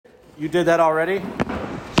You did that already?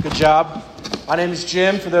 Good job. My name is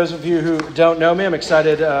Jim. For those of you who don't know me, I'm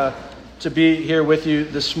excited to be here with you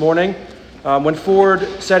this morning. When Ford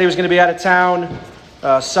said he was going to be out of town,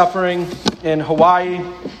 suffering in Hawaii,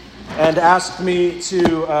 and asked me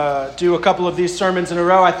to do a couple of these sermons in a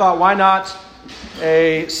row, I thought, why not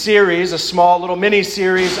a series, a small little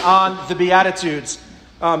mini-series on the Beatitudes.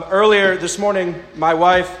 Earlier this morning, my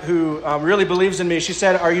wife, who really believes in me, she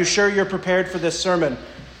said, "Are you sure you're prepared for this sermon?"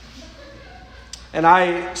 And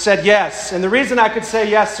I said yes. And the reason I could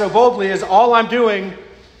say yes so boldly is all I'm doing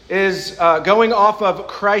is going off of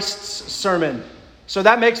Christ's sermon. So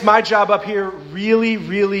that makes my job up here really,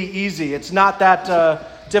 really easy. It's not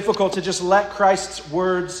that difficult to just let Christ's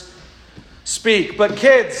words speak. But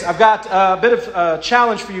kids, I've got a bit of a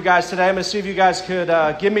challenge for you guys today. I'm going to see if you guys could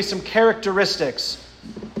give me some characteristics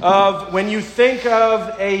of when you think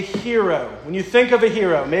of a hero. When you think of a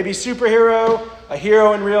hero, maybe superhero, a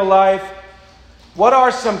hero in real life, what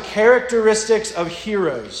are some characteristics of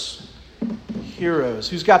heroes? Heroes.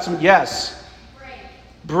 Who's got some? Yes.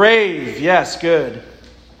 Brave. Yes, good.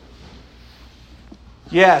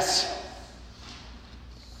 Yes.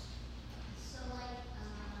 So, let's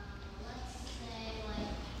say,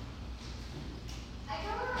 I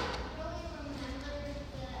don't really remember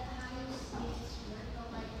how you say this word,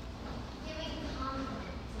 but, giving confidence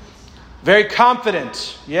and stuff. Very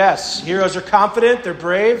confident. Yes. Heroes are confident. They're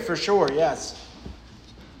brave, for sure. Yes.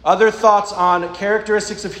 Other thoughts on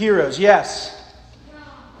characteristics of heroes? Yes.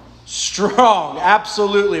 Strong.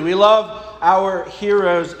 Absolutely. We love our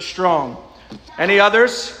heroes strong. Any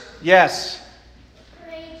others? Yes.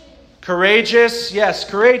 Courageous. Yes.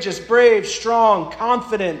 Courageous, brave, strong,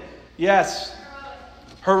 confident. Yes.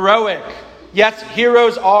 Heroic. Yes.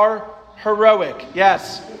 Heroes are heroic.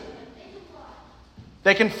 Yes.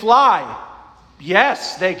 They can fly.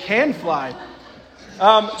 Yes, they can fly.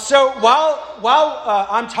 So while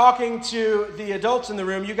I'm talking to the adults in the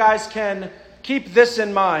room, you guys can keep this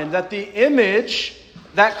in mind, that the image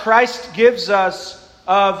that Christ gives us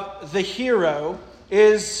of the hero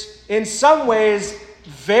is in some ways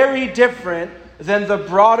very different than the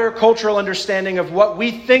broader cultural understanding of what we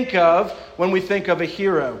think of when we think of a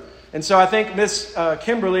hero. And so I think Miss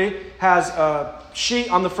Kimberly has a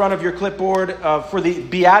sheet on the front of your clipboard for the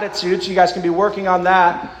Beatitudes. You guys can be working on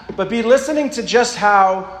that. But be listening to just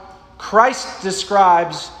how Christ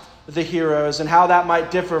describes the heroes and how that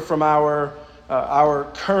might differ from our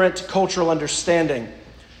current cultural understanding.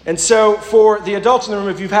 And so for the adults in the room,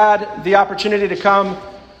 if you've had the opportunity to come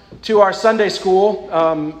to our Sunday school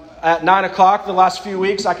at 9 o'clock the last few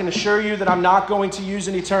weeks, I can assure you that I'm not going to use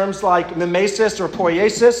any terms like mimesis or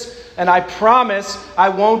poiesis. And I promise I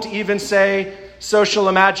won't even say social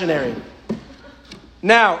imaginary.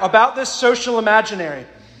 Now, about this social imaginary.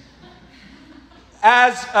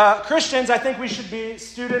 As Christians, I think we should be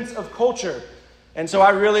students of culture. And so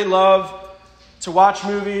I really love to watch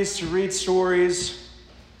movies, to read stories.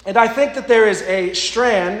 And I think that there is a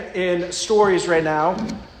strand in stories right now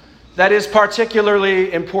that is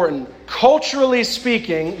particularly important. Culturally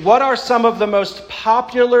speaking, what are some of the most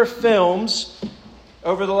popular films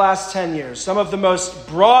over the last 10 years? Some of the most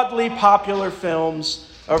broadly popular films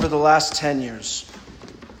over the last 10 years.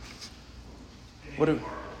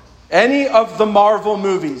 Any of the Marvel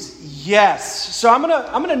movies? Yes. So I'm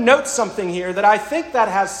gonna note something here that I think that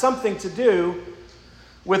has something to do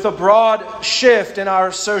with a broad shift in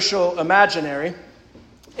our social imaginary.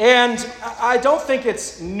 And I don't think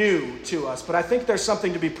it's new to us, but I think there's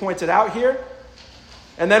something to be pointed out here.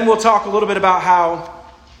 And then we'll talk a little bit about how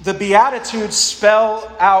the Beatitudes spell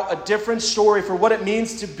out a different story for what it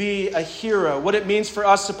means to be a hero, what it means for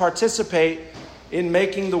us to participate in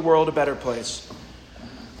making the world a better place.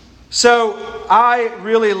 So I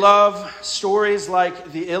really love stories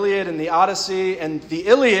like the Iliad and the Odyssey. And the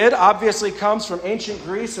Iliad obviously comes from ancient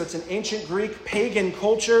Greece, so it's an ancient Greek pagan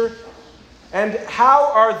culture. And how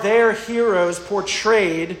are their heroes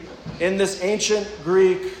portrayed in this ancient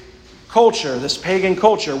Greek culture, this pagan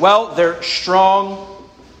culture? Well, they're strong,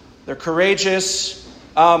 they're courageous,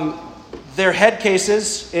 they're head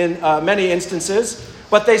cases in many instances,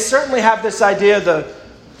 but they certainly have this idea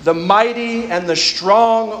the mighty and the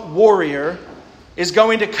strong warrior is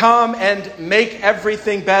going to come and make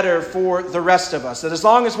everything better for the rest of us. That as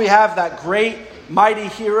long as we have that great, mighty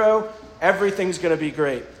hero, everything's going to be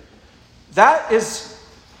great. That is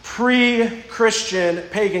pre-Christian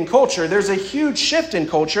pagan culture. There's a huge shift in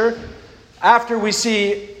culture after we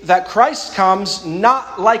see that Christ comes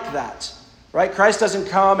not like that, right? Christ doesn't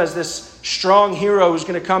come as this strong hero who's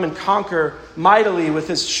going to come and conquer mightily with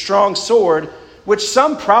his strong sword, which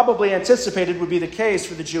some probably anticipated would be the case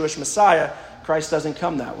for the Jewish Messiah. Christ doesn't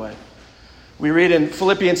come that way. We read in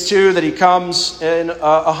Philippians 2 that he comes in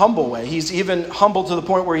a humble way. He's even humble to the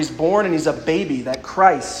point where he's born and he's a baby, that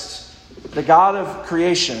Christ, the God of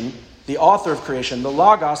creation, the author of creation, the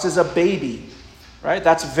Logos, is a baby, right?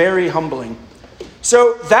 That's very humbling.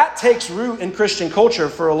 So that takes root in Christian culture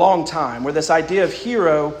for a long time, where this idea of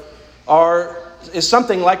hero is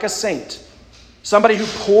something like a saint. Somebody who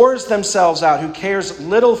pours themselves out, who cares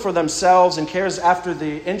little for themselves and cares after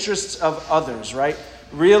the interests of others, right?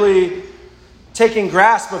 Really taking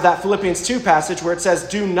grasp of that Philippians 2 passage where it says,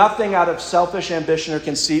 do nothing out of selfish ambition or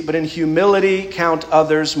conceit, but in humility count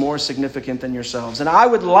others more significant than yourselves. And I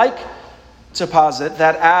would like to posit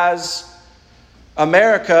that as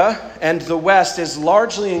America and the West is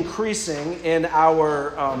largely increasing in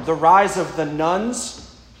the rise of the nuns,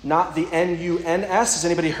 not the N-U-N-S. Has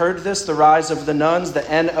anybody heard this? The rise of the nuns, the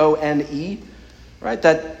N-O-N-E, right?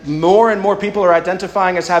 That more and more people are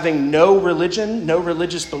identifying as having no religion, no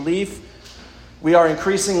religious belief. We are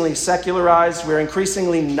increasingly secularized. We're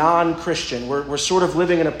increasingly non-Christian. We're sort of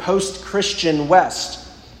living in a post-Christian West.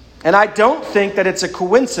 And I don't think that it's a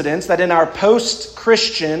coincidence that in our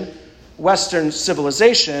post-Christian Western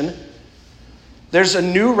civilization, there's a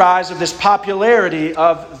new rise of this popularity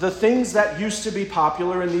of the things that used to be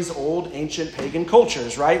popular in these old ancient pagan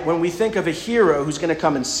cultures, right? When we think of a hero who's going to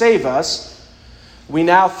come and save us, we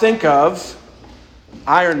now think of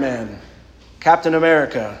Iron Man, Captain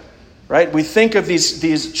America, right? We think of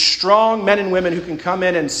these strong men and women who can come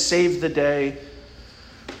in and save the day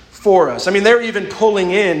for us. I mean, they're even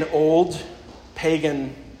pulling in old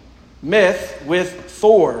pagan myth with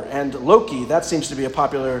Thor and Loki. That seems to be a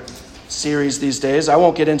popular series these days. I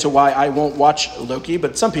won't get into why I won't watch Loki,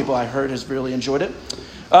 but some people I heard has really enjoyed it.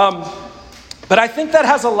 But I think that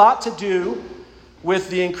has a lot to do with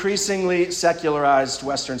the increasingly secularized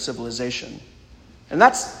Western civilization. And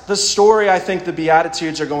that's the story I think the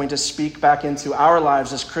Beatitudes are going to speak back into our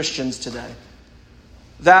lives as Christians today.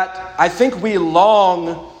 That I think we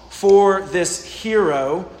long for this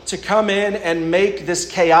hero to come in and make this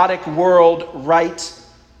chaotic world right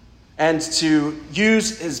and to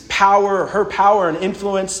use his power, her power and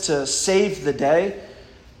influence to save the day.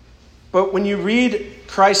 But when you read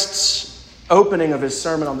Christ's opening of his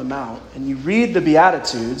Sermon on the Mount and you read the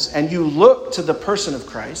Beatitudes and you look to the person of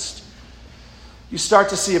Christ, you start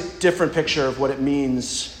to see a different picture of what it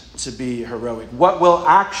means to be heroic. What will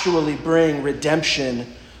actually bring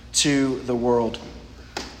redemption to the world.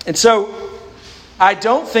 And so I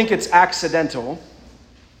don't think it's accidental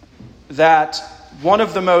that one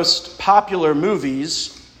of the most popular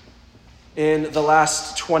movies in the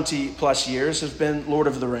last 20 plus years has been Lord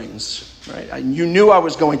of the Rings, right? You knew I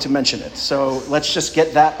was going to mention it. So let's just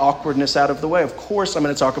get that awkwardness out of the way. Of course, I'm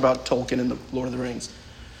going to talk about Tolkien and the Lord of the Rings.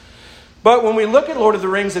 But when we look at Lord of the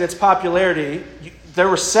Rings and its popularity, there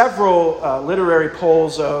were several literary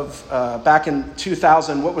polls of back in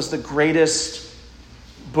 2000, what was the greatest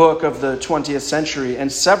book of the 20th century? And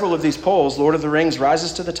several of these polls, Lord of the Rings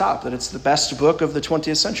rises to the top, that it's the best book of the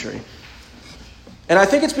 20th century. And I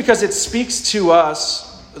think it's because it speaks to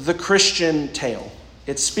us the Christian tale.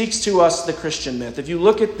 It speaks to us the Christian myth. If you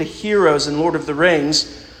look at the heroes in Lord of the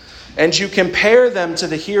Rings, and you compare them to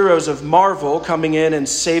the heroes of Marvel coming in and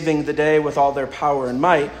saving the day with all their power and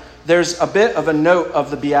might, there's a bit of a note of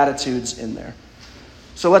the Beatitudes in there.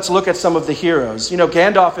 So let's look at some of the heroes. You know,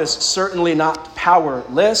 Gandalf is certainly not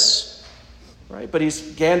powerless, right? But he's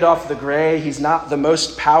Gandalf the Grey. He's not the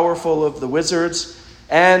most powerful of the wizards.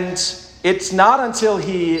 And it's not until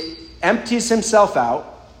he empties himself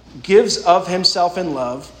out, gives of himself in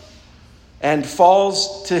love, and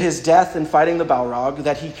falls to his death in fighting the Balrog,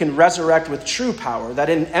 that he can resurrect with true power, that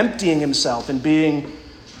in emptying himself and being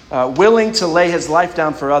willing to lay his life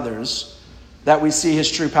down for others, that we see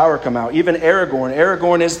his true power come out. Even Aragorn.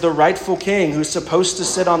 Aragorn is the rightful king who's supposed to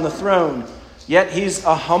sit on the throne, yet he's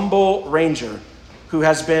a humble ranger who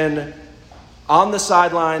has been on the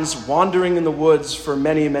sidelines, wandering in the woods for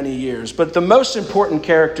many, many years. But the most important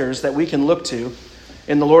characters that we can look to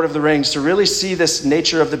in the Lord of the Rings to really see this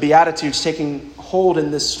nature of the Beatitudes taking hold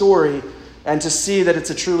in this story and to see that it's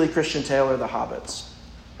a truly Christian tale are the hobbits.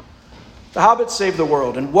 The hobbits save the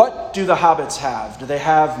world. And what do the hobbits have? Do they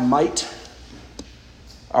have might?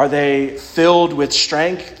 Are they filled with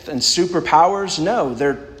strength and superpowers? No,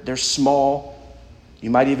 they're small. You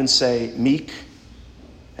might even say meek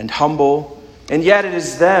and humble. And yet it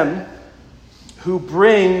is them who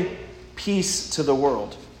bring peace to the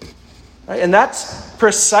world. Right? And that's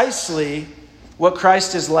precisely what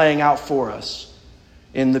Christ is laying out for us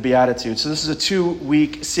in the Beatitudes. So this is a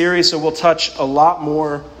 2-week series, so we'll touch a lot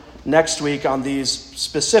more next week on these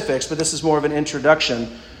specifics, but this is more of an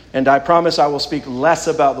introduction And I promise I will speak less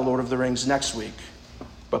about the Lord of the Rings next week,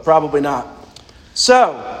 but probably not.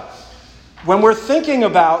 So, when we're thinking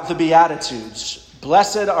about the Beatitudes,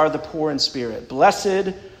 blessed are the poor in spirit.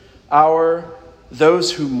 Blessed are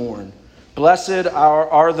those who mourn. Blessed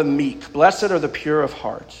are the meek. Blessed are the pure of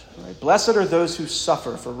heart. Right? Blessed are those who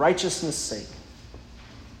suffer for righteousness' sake.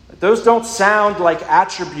 Those don't sound like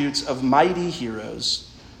attributes of mighty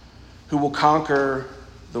heroes who will conquer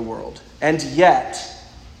the world. And yet,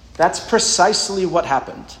 that's precisely what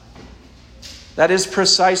happened. That is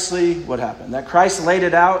precisely what happened. That Christ laid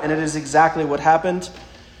it out, and it is exactly what happened.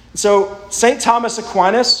 So, St. Thomas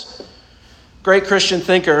Aquinas, great Christian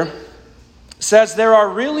thinker, says there are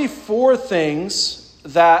really 4 things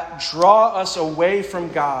that draw us away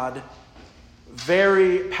from God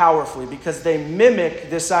very powerfully because they mimic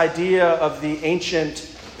this idea of the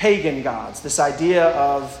ancient pagan gods, this idea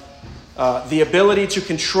of the ability to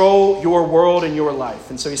control your world and your life.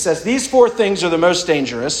 And so he says these 4 things are the most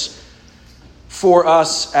dangerous for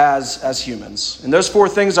us as humans. And those 4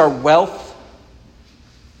 things are wealth,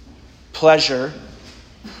 pleasure,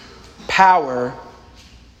 power,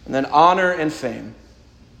 and then honor and fame.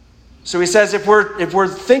 So he says if we're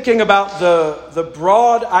thinking about the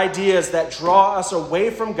broad ideas that draw us away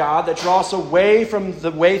from God, that draw us away from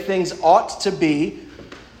the way things ought to be,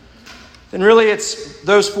 then really it's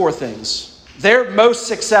those 4 things. They're most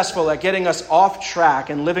successful at getting us off track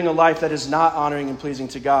and living a life that is not honoring and pleasing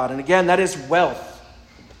to God. And again, that is wealth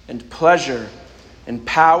and pleasure and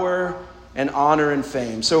power and honor and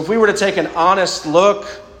fame. So if we were to take an honest look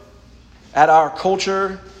at our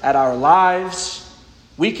culture, at our lives,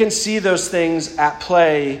 we can see those things at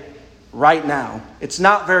play right now. It's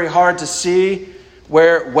not very hard to see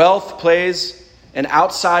where wealth plays an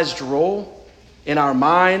outsized role in our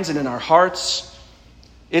minds and in our hearts.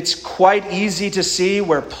 It's quite easy to see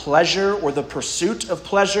where pleasure or the pursuit of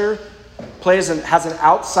pleasure has an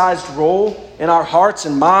outsized role in our hearts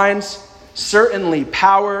and minds. Certainly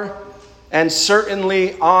power and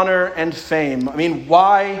certainly honor and fame. I mean,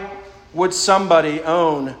 why would somebody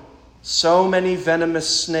own so many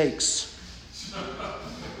venomous snakes?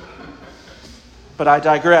 But I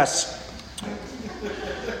digress.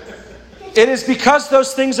 It is because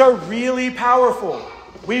those things are really powerful.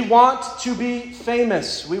 We want to be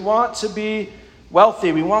famous. We want to be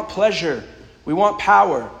wealthy. We want pleasure. We want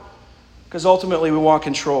power. Because ultimately we want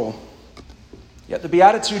control. Yet the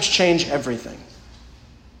Beatitudes change everything.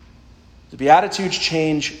 The Beatitudes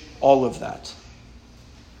change all of that.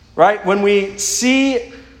 Right? When we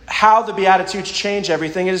see how the Beatitudes change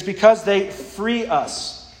everything, it is because they free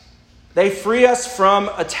us. They free us from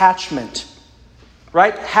attachment.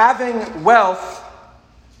 Right? Having wealth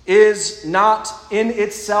is not in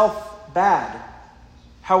itself bad.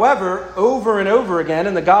 However, over and over again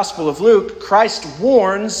in the Gospel of Luke, Christ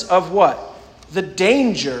warns of what? The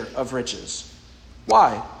danger of riches.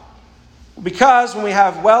 Why? Because when we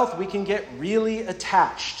have wealth, we can get really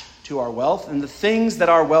attached to our wealth and the things that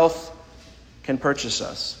our wealth can purchase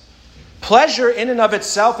us. Pleasure in and of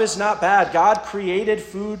itself is not bad. God created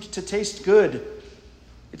food to taste good.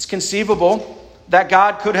 It's conceivable that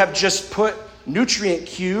God could have just put nutrient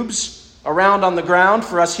cubes around on the ground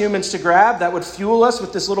for us humans to grab that would fuel us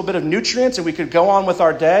with this little bit of nutrients and we could go on with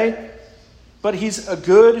our day. But he's a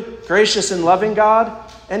good, gracious, and loving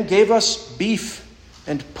God and gave us beef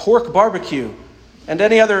and pork barbecue and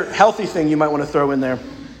any other healthy thing you might want to throw in there.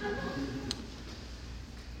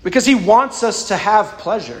 Because he wants us to have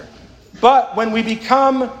pleasure. But when we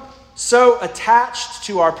become so attached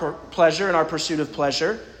to our pleasure and our pursuit of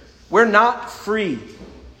pleasure, we're not free.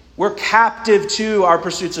 We're captive to our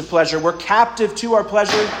pursuits of pleasure. We're captive to our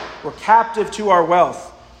pleasure. We're captive to our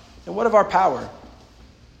wealth. And what of our power?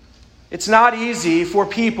 It's not easy for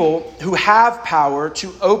people who have power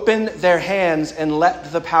to open their hands and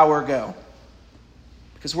let the power go.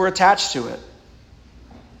 Because we're attached to it.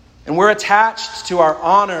 And we're attached to our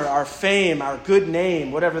honor, our fame, our good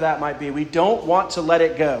name, whatever that might be. We don't want to let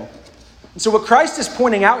it go. And so what Christ is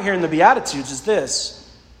pointing out here in the Beatitudes is this: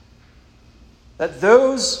 that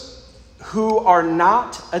those who are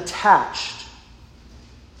not attached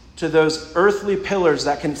to those earthly pillars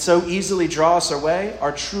that can so easily draw us away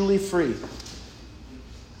are truly free,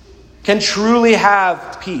 can truly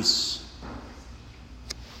have peace.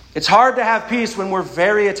 It's hard to have peace when we're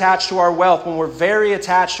very attached to our wealth, when we're very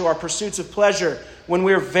attached to our pursuits of pleasure, when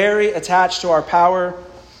we're very attached to our power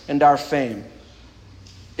and our fame.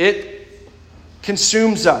 It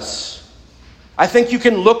consumes us. I think you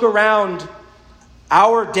can look around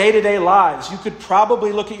our day-to-day lives. You could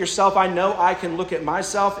probably look at yourself. I know I can look at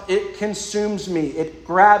myself. It consumes me. It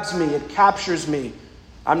grabs me. It captures me.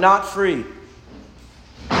 I'm not free.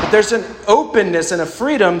 But there's an openness and a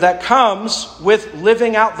freedom that comes with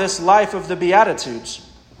living out this life of the Beatitudes.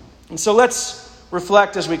 And so let's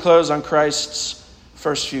reflect as we close on Christ's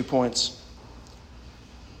first few points.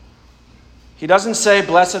 He doesn't say,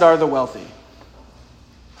 blessed are the wealthy. He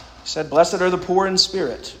said, blessed are the poor in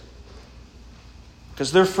spirit,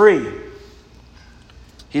 because they're free.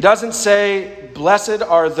 He doesn't say, blessed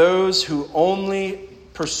are those who only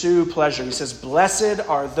pursue pleasure. He says, blessed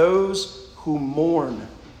are those who mourn.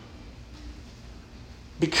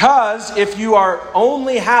 Because if you are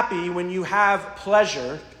only happy when you have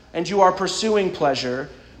pleasure and you are pursuing pleasure,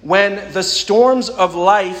 when the storms of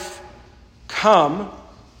life come,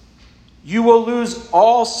 you will lose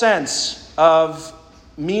all sense of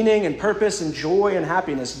meaning and purpose and joy and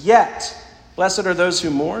happiness. Yet, blessed are those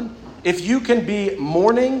who mourn. If you can be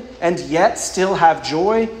mourning and yet still have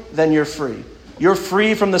joy, then you're free. You're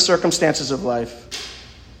free from the circumstances of life.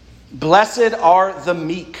 Blessed are the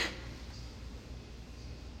meek.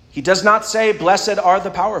 He does not say, blessed are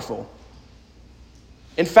the powerful.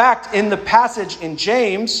 In fact, in the passage in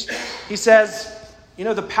James, he says,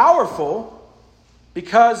 the powerful,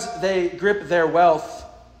 because they grip their wealth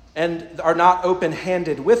and are not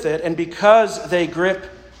open-handed with it, and because they grip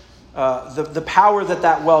the power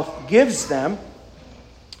that wealth gives them,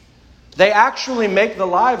 they actually make the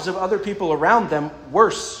lives of other people around them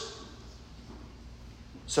worse.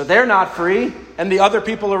 So they're not free, and the other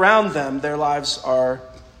people around them, their lives are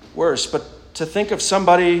worse. But to think of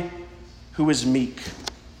somebody who is meek,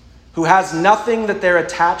 who has nothing that they're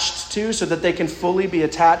attached to so that they can fully be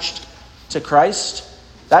attached to Christ,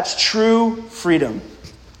 that's true freedom.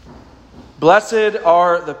 Blessed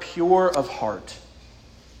are the pure of heart.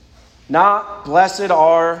 Not blessed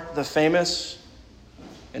are the famous,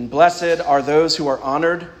 and blessed are those who are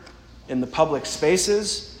honored in the public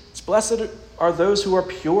spaces. It's blessed are those who are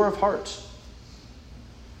pure of heart.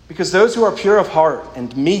 Because those who are pure of heart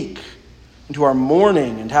and meek and who are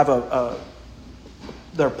mourning and have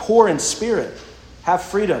they're poor in spirit, have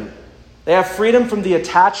freedom. They have freedom from the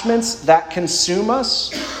attachments that consume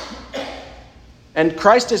us. And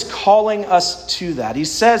Christ is calling us to that. He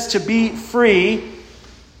says to be free,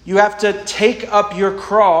 you have to take up your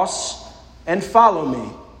cross and follow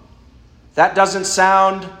me. That doesn't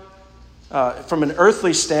sound, from an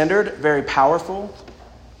earthly standard, very powerful,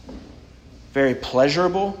 very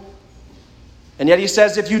pleasurable. And yet he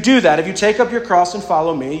says, if you do that, if you take up your cross and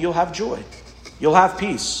follow me, you'll have joy. You'll have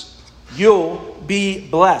peace. You'll be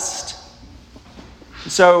blessed.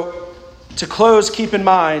 So, to close, keep in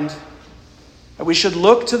mind that we should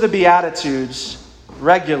look to the Beatitudes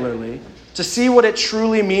regularly to see what it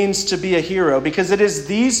truly means to be a hero, because it is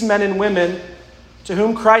these men and women to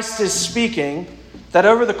whom Christ is speaking that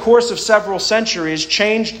over the course of several centuries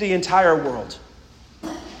changed the entire world.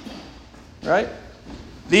 Right?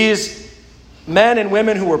 These men and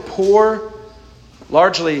women who were poor,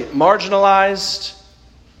 largely marginalized,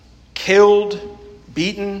 killed,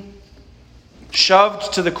 beaten,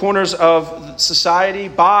 shoved to the corners of society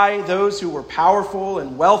by those who were powerful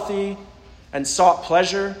and wealthy and sought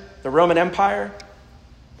pleasure, the Roman Empire.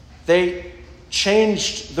 They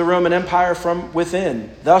changed the Roman Empire from within,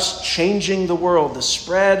 thus changing the world, the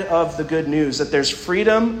spread of the good news, that there's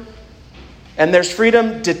freedom, and there's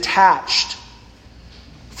freedom detached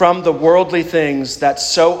from the worldly things that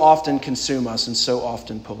so often consume us and so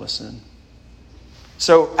often pull us in.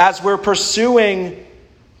 So as we're participating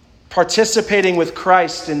with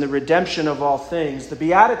Christ in the redemption of all things, the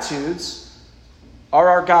Beatitudes are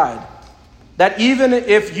our guide. That even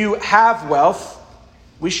if you have wealth,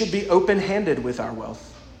 we should be open-handed with our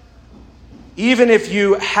wealth. Even if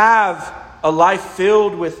you have a life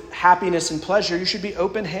filled with happiness and pleasure, you should be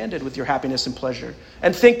open-handed with your happiness and pleasure.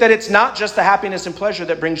 And think that it's not just the happiness and pleasure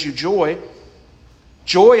that brings you joy.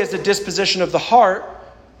 Joy is a disposition of the heart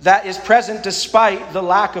that is present despite the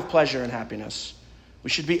lack of pleasure and happiness. We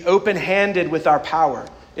should be open-handed with our power.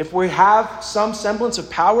 If we have some semblance of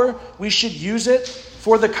power, we should use it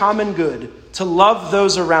for the common good, to love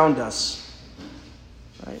those around us,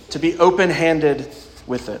 right? To be open-handed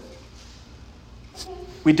with it.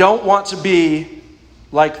 We don't want to be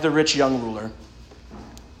like the rich young ruler.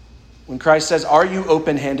 When Christ says, "Are you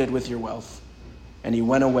open-handed with your wealth?" And he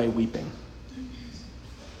went away weeping.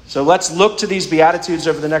 So let's look to these Beatitudes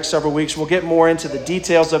over the next several weeks. We'll get more into the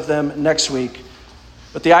details of them next week.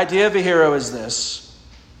 But the idea of a hero is this.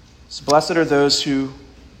 So blessed are those who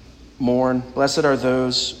mourn. Blessed are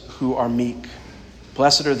those who are meek.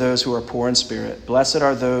 Blessed are those who are poor in spirit. Blessed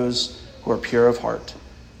are those who are pure of heart,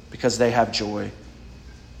 because they have joy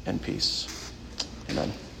and peace.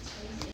 Amen.